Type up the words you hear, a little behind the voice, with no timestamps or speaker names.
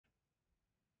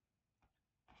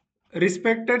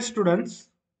Respected students,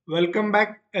 welcome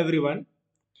back everyone.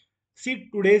 See,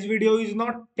 today's video is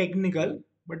not technical,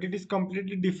 but it is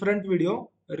completely different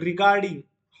video regarding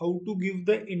how to give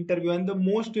the interview, and the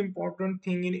most important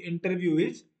thing in interview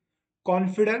is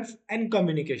confidence and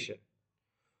communication.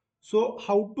 So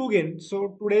how to gain?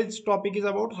 So today's topic is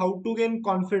about how to gain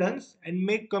confidence and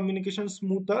make communication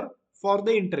smoother for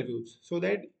the interviews so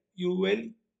that you will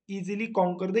easily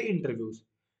conquer the interviews.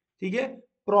 ठीक है,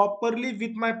 properly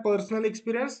with my personal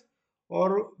experience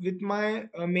or with my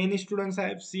many students I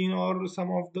have seen, or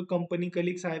some of the company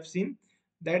colleagues I have seen,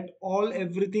 that all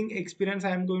everything experience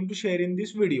I am going to share in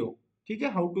this video. ठीक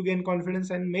है, how to gain confidence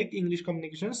and make English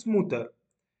communication smoother.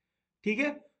 ठीक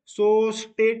है, so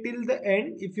stay till the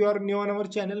end. If you are new on our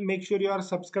channel, make sure you are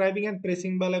subscribing and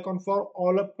pressing bell icon for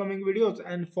all upcoming videos,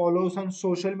 and follow us on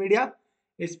social media,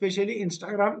 especially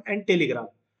Instagram and Telegram.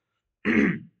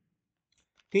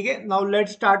 ठीक है, now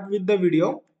let's start with the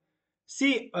video.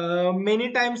 See,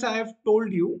 many times I have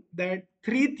told you that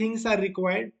three things are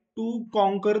required to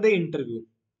conquer the interview.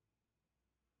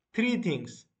 Three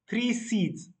things, three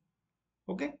C's.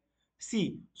 Okay,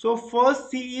 C. So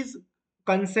first C is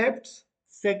concepts,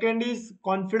 second is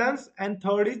confidence, and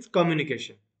third is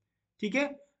communication. Okay.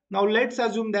 Now let's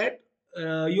assume that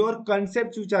your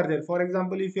concepts which are there. For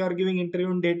example, if you are giving interview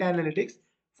in data analytics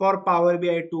for Power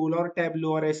BI tool or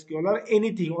Tableau or SQL or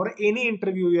anything, or any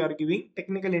interview you are giving,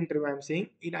 technical interview I'm saying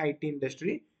in IT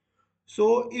industry.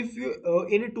 So if you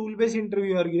any tool based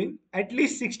interview you are giving, at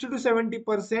least 60 to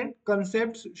 70%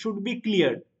 concepts should be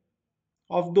cleared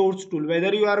of those tool,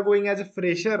 whether you are going as a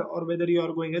fresher or whether you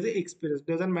are going as an experienced,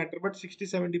 doesn't matter, but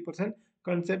 60-70%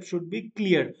 concept should be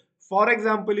cleared. For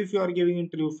example, if you are giving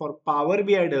interview for Power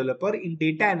BI developer in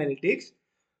data analytics,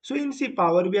 so in C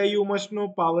Power BI you must know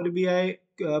Power BI,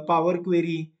 Power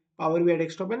Query, Power BI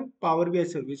desktop, and Power BI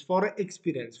service. For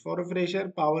experience, for a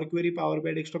fresher, Power Query, Power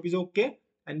BI desktop is okay,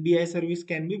 and BI service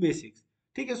can be basics.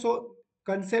 Okay, so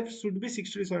concepts should be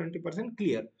 60 to 70%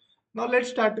 clear. Now let's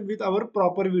start with our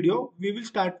proper video. We will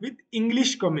start with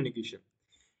English communication.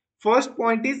 First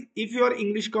point is, if your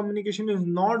English communication is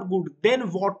not good, then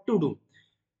what to do?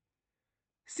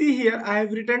 See here, I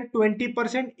have written 20%,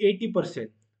 80%.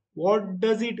 What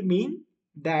does it mean?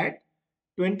 That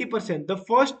 20%, the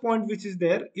first point which is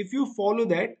there, if you follow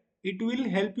that, it will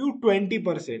help you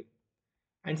 20%.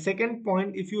 And second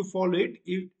point, if you follow it,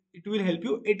 it will help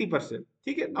you 80%.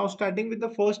 Okay, now starting with the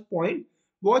first point,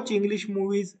 watch English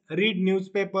movies, read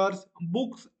newspapers,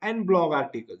 books and blog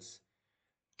articles.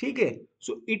 Okay,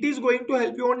 so it is going to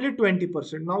help you only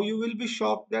 20%. Now you will be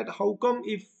shocked that how come,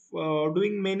 if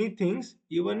doing many things,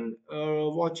 even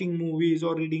watching movies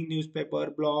or reading newspaper,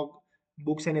 blog,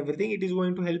 books and everything, it is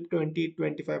going to help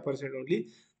 20-25% only.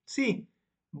 See,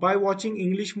 by watching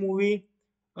English movie,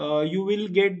 you will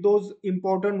get those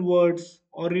important words,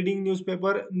 or reading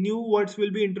newspaper, new words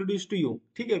will be introduced to you.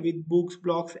 Okay, with books,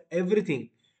 blogs, everything.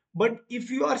 But if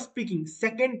you are speaking,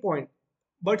 second point,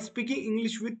 but speaking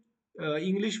English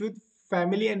with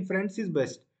family and friends is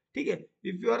best. ठीक है,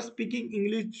 if you are speaking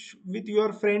English with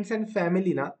your friends and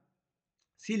family na,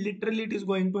 see, literally it is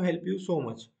going to help you so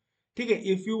much. ठीक है,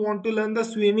 if you want to learn the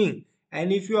swimming,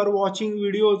 and if you are watching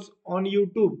videos on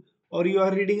YouTube, or you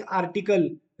are reading article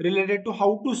related to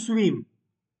how to swim,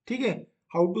 ठीक है,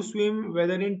 how to swim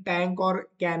whether in tank or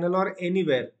canal or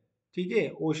anywhere, ठीक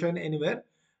है, ocean anywhere.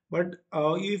 But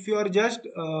if you are just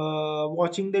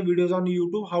watching the videos on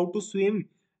YouTube how to swim,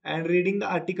 and reading the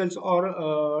articles,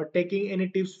 or taking any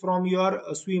tips from your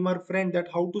swimmer friend that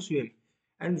how to swim,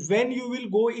 and when you will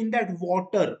go in that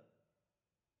water,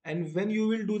 and when you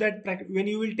will do that, when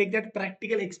you will take that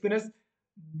practical experience,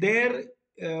 there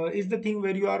is the thing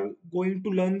where you are going to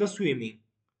learn the swimming.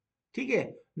 ठीक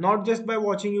है, not just by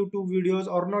watching YouTube videos,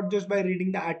 or not just by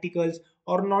reading the articles,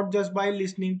 or not just by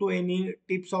listening to any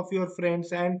tips of your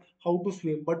friends and how to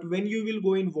swim, but when you will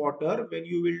go in water, when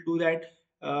you will do that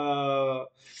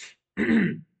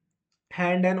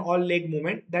hand and all leg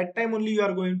movement, that time only you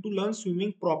are going to learn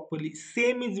swimming properly.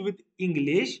 Same is with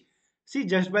English. See,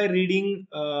 just by reading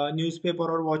newspaper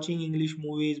or watching English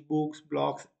movies, books,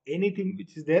 blogs, anything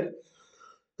which is there,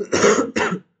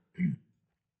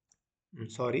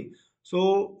 sorry.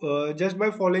 So just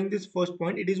by following this first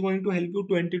point, it is going to help you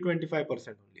 20-25%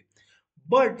 only.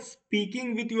 But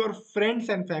speaking with your friends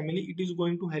and family, it is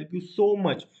going to help you so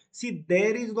much. See,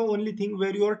 there is the only thing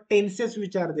where your tenses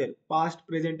which are there, past,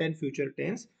 present and future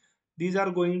tense, these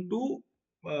are going to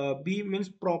be means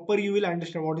proper. You will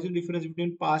understand what is the difference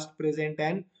between past, present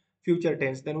and future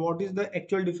tense. Then what is the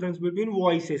actual difference between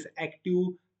voices,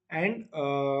 active and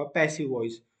passive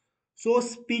voice. So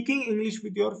speaking English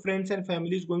with your friends and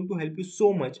family is going to help you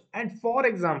so much. And for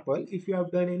example, if you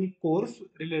have done any course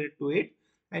related to it,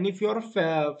 and if your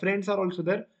friends are also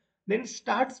there, then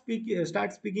start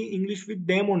speaking English with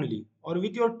them only, or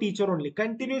with your teacher only.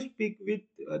 Continue speak with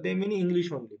them in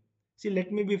English only. See,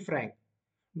 let me be frank.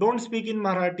 Don't speak in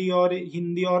Marathi or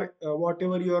Hindi or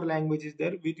whatever your language is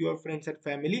there with your friends and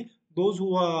family. Those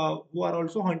who are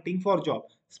also hunting for job,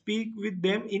 speak with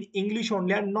them in English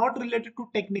only, and not related to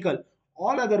technical.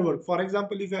 All other work, for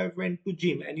example, if I went to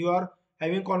gym and you are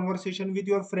having conversation with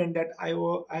your friend that I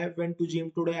have went to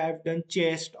gym today, I have done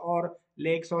chest or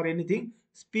legs or anything,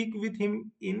 speak with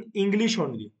him in English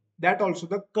only. That also,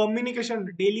 the communication,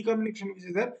 daily communication which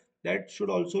is there, that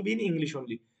should also be in English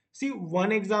only. See,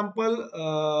 one example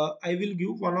I will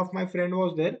give. One of my friend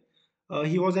was there.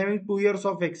 He was having 2 years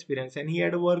of experience, and he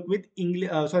had worked with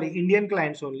Indian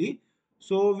clients only.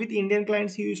 So with Indian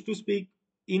clients, he used to speak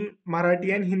in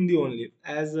Marathi and Hindi only,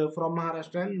 as from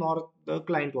Maharashtra and North the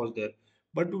client was there.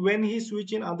 But when he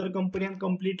switched in other company and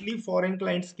completely foreign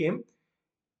clients came,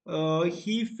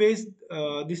 he faced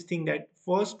this thing that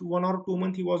first 1 or 2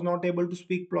 months he was not able to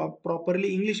speak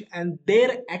properly English, and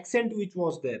their accent which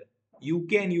was there,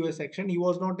 UK and US accent, he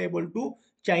was not able to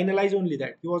channelize only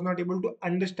that. He was not able to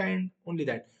understand only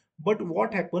that. But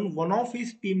what happened? One of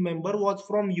his team member was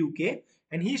from UK,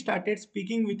 and he started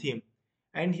speaking with him,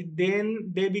 and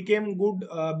then they became good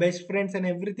best friends and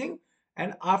everything.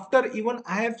 And after, even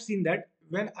I have seen that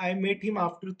when I met him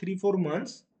after 3 4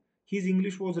 months, his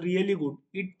English was really good.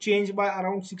 It changed by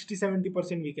around 60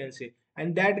 70% we can say.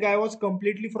 And that guy was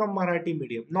completely from Marathi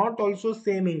medium. Not also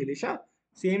same English, huh?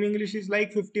 Same English is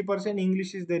like 50%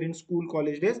 English is there in school,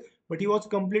 college days, but he was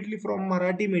completely from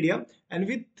Marathi medium. And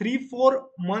with 3 4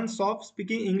 months of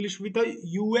speaking English with a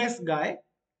US guy,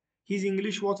 his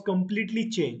English was completely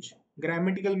changed.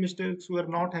 Grammatical mistakes were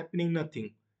not happening, nothing.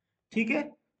 ठीक है.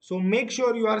 So make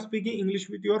sure you are speaking English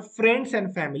with your friends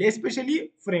and family,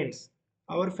 especially friends.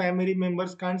 Our family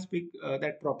members can't speak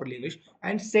that properly English.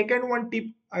 And second one tip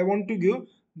I want to give,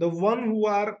 the one who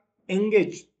are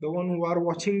engaged, the one who are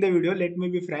watching the video, let me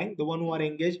be frank, the one who are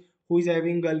engaged, who is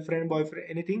having girlfriend, boyfriend,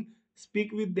 anything,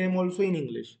 speak with them also in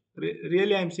English.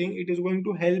 Really, I'm saying it is going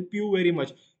to help you very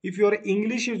much. If your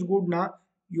English is good now,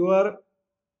 your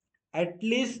at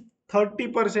least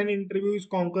 30% interview is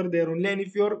conquer there only. And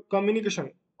if your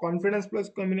communication, confidence plus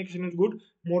communication is good,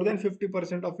 more than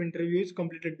 50% of interview is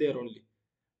completed there only.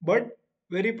 But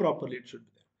very properly it should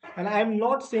be there. And I am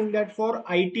not saying that for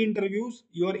IT interviews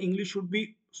your English should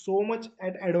be so much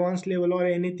at advanced level or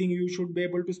anything, you should be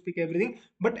able to speak everything,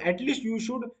 but at least you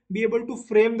should be able to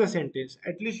frame the sentence,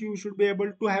 at least you should be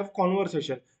able to have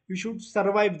conversation, you should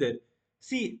survive there.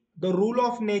 See, the rule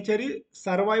of nature is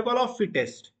survival of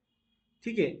fittest.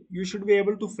 ठीक है. You should be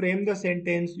able to frame the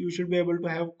sentence, you should be able to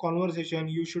have conversation,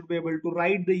 you should be able to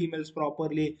write the emails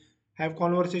properly, have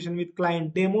conversation with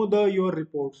client, demo the your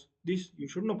reports. This you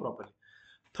should know properly.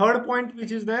 Third point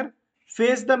which is there,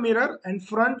 face the mirror and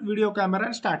front video camera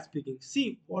and start speaking.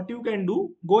 See what you can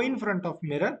do, go in front of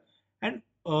mirror, and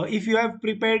if you have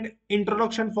prepared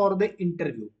introduction for the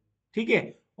interview,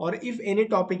 okay, or if any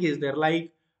topic is there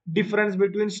like difference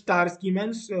between star schema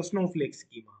and snowflake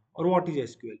schema, or what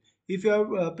is SQL, if you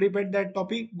have prepared that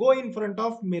topic, go in front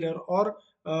of mirror, or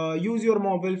use your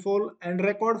mobile phone and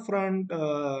record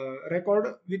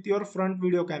with your front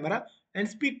video camera and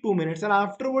speak 2 minutes, and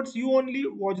afterwards you only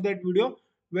watch that video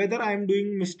whether I am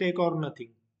doing mistake or nothing.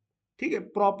 Okay,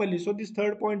 properly. So this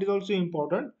third point is also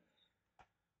important.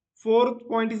 Fourth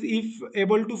point is if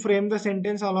able to frame the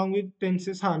sentence along with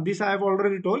tenses. This I have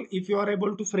already told. If you are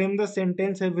able to frame the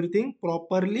sentence, everything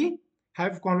properly,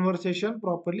 have conversation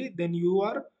properly, then you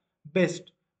are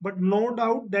best. But no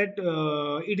doubt that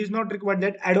it is not required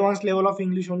that advanced level of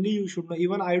English only you should know.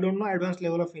 Even I don't know advanced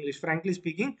level of English, frankly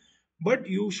speaking. But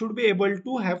you should be able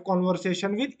to have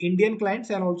conversation with Indian clients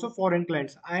and also foreign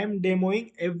clients. I am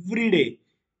demoing every day.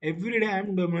 Every day I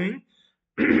am demoing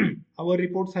our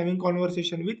reports having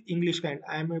conversation with English client.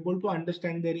 I am able to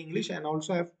understand their English and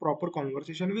also have proper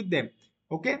conversation with them.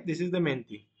 Okay, this is the main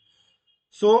thing.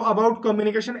 So about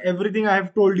communication, everything I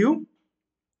have told you.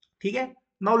 Okay.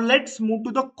 Now let's move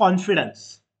to the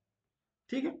confidence.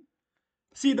 Okay.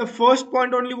 See, the first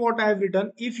point only what I have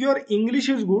written. If your English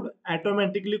is good,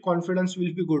 automatically confidence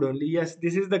will be good only. Yes,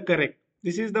 this is the correct.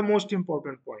 This is the most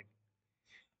important point.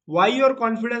 Why your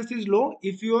confidence is low?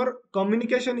 If your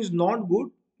communication is not good,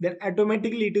 then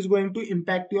automatically it is going to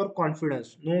impact your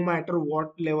confidence, no matter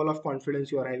what level of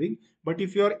confidence you are having. But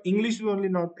if your English is only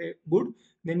not good,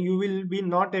 then you will be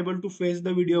not able to face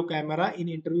the video camera in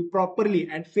interview properly,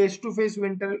 and face to face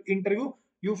interview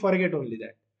you forget only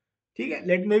that. ठीक है,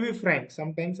 let me be frank,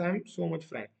 sometimes I am so much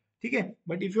Frank, ठीक है,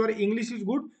 but if your English is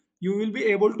good you will be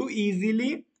able to easily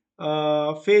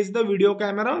face the video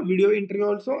camera video interview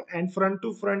also, and front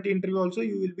to front interview also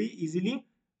you will be easily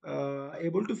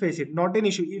able to face it, not an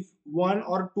issue if one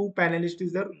or two panelists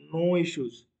is there, no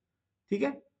issues, ठीक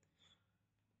है.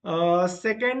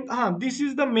 Second, this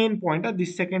is the main point.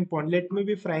 This second point, let me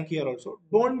be frank here also.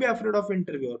 Don't be afraid of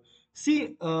interviewer. See,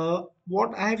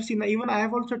 what I have seen, even I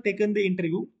have also taken the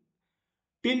interview.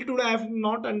 Till today, I have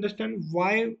not understand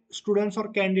why students or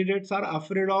candidates are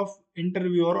afraid of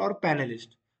interviewer or panelist.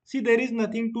 See, there is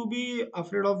nothing to be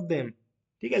afraid of them.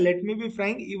 Okay, let me be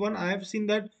frank. Even I have seen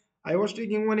that I was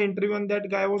taking one interview and that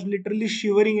guy was literally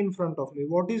shivering in front of me.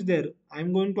 What is there?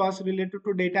 I'm going to ask related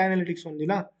to data analytics only,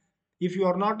 na? If you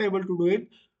are not able to do it,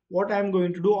 what I'm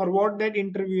going to do or what that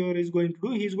interviewer is going to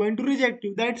do, he's going to reject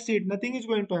you. That's it. Nothing is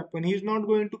going to happen. He's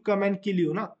not going to come and kill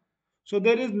you, na? So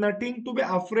there is nothing to be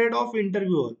afraid of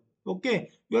interviewer. Okay,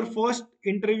 your first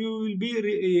interview will be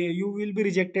you will be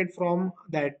rejected from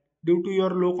that due to your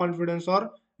low confidence or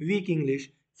weak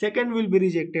English. Second will be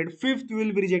rejected. Fifth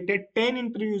will be rejected. 10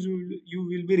 interviews you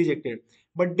will be rejected.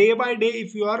 But day by day,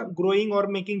 if you are growing or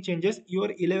making changes, your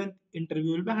 11th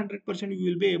interview will be 100%.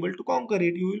 You will be able to conquer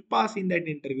it. You will pass in that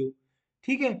interview.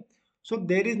 Okay. So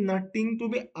there is nothing to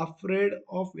be afraid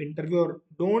of interviewer.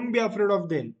 Don't be afraid of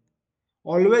them.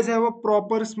 Always have a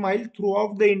proper smile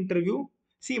throughout the interview.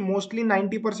 See, mostly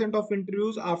 90% of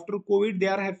interviews after COVID, they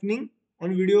are happening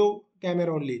on video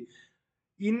camera only.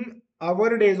 In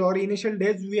our days or initial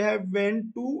days, we have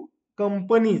went to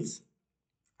companies,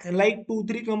 and like two,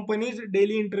 three companies,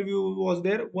 daily interview was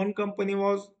there. One company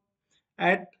was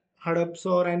at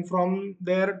Hadapsar, and from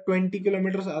there 20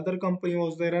 kilometers other company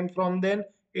was there, and from then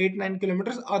 8 9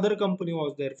 kilometers other company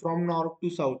was there from north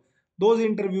to south. Those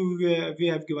interview we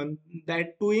have given,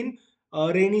 that too in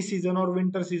rainy season or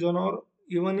winter season or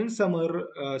even in summer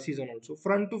season also.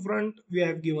 Front to front we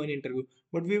have given interview,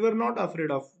 but we were not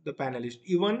afraid of the panelists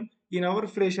even in our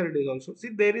fresher days also. See,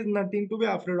 there is nothing to be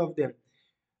afraid of them.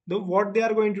 The what they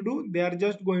are going to do, they are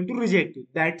just going to reject you.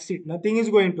 That's it, nothing is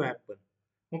going to happen.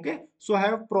 Okay, so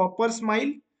have proper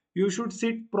smile. You should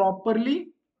sit properly.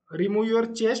 Remove your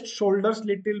chest shoulders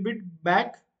little bit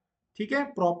back. Okay,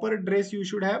 proper dress you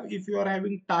should have. If you are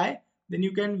having tie, then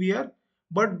you can wear,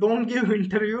 but don't give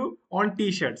interview on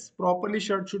t-shirts. Properly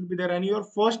shirt should be there, and your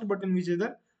first button which is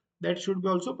there, that should be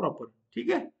also proper.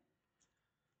 Okay,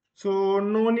 so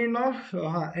no need of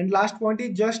and last point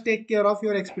is just take care of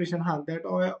your expression. That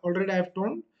already I have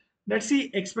told. That see,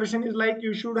 expression is like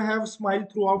you should have smile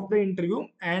throughout the interview,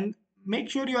 and make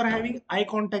sure you are having eye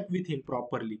contact with him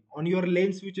properly on your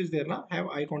lens which is there now. Have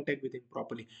eye contact with him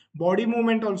properly. Body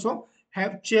movement also,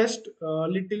 have chest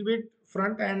little bit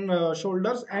front and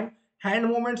shoulders, and hand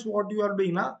movements what you are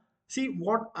doing now. See,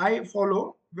 what I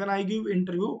follow when I give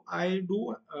interview, I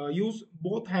do use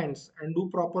both hands and do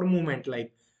proper movement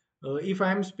like if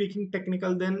I am speaking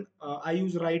technical, then I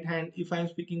use right hand. If I am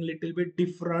speaking little bit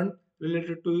different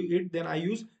related to it, then I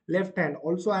use left hand.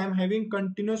 Also, I am having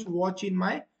continuous watch in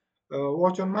my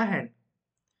watch on my hand.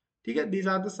 Okay, these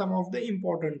are the some of the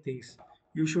important things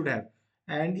you should have.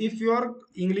 And if your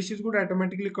English is good,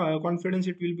 automatically confidence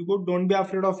it will be good. Don't be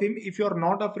afraid of him. If you are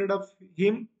not afraid of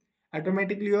him,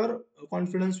 automatically your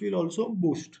confidence will also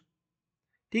boost.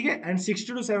 Okay, and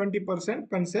 60 to 70%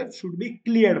 concept should be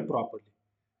cleared properly.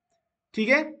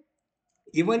 Okay.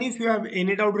 Even if you have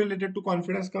any doubt related to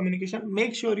confidence communication,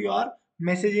 make sure you are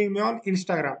messaging me on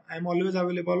Instagram. I am always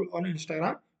available on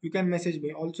Instagram. You can message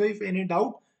me. Also, if any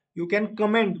doubt, you can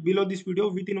comment below this video.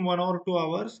 Within 1 or 2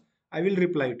 hours I will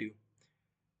reply to you.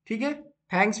 Okay,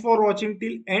 thanks for watching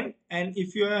till end. And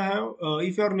if you have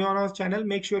if you are new on our channel,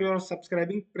 make sure you are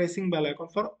subscribing, pressing bell icon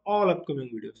for all upcoming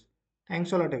videos.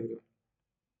 Thanks a lot everyone.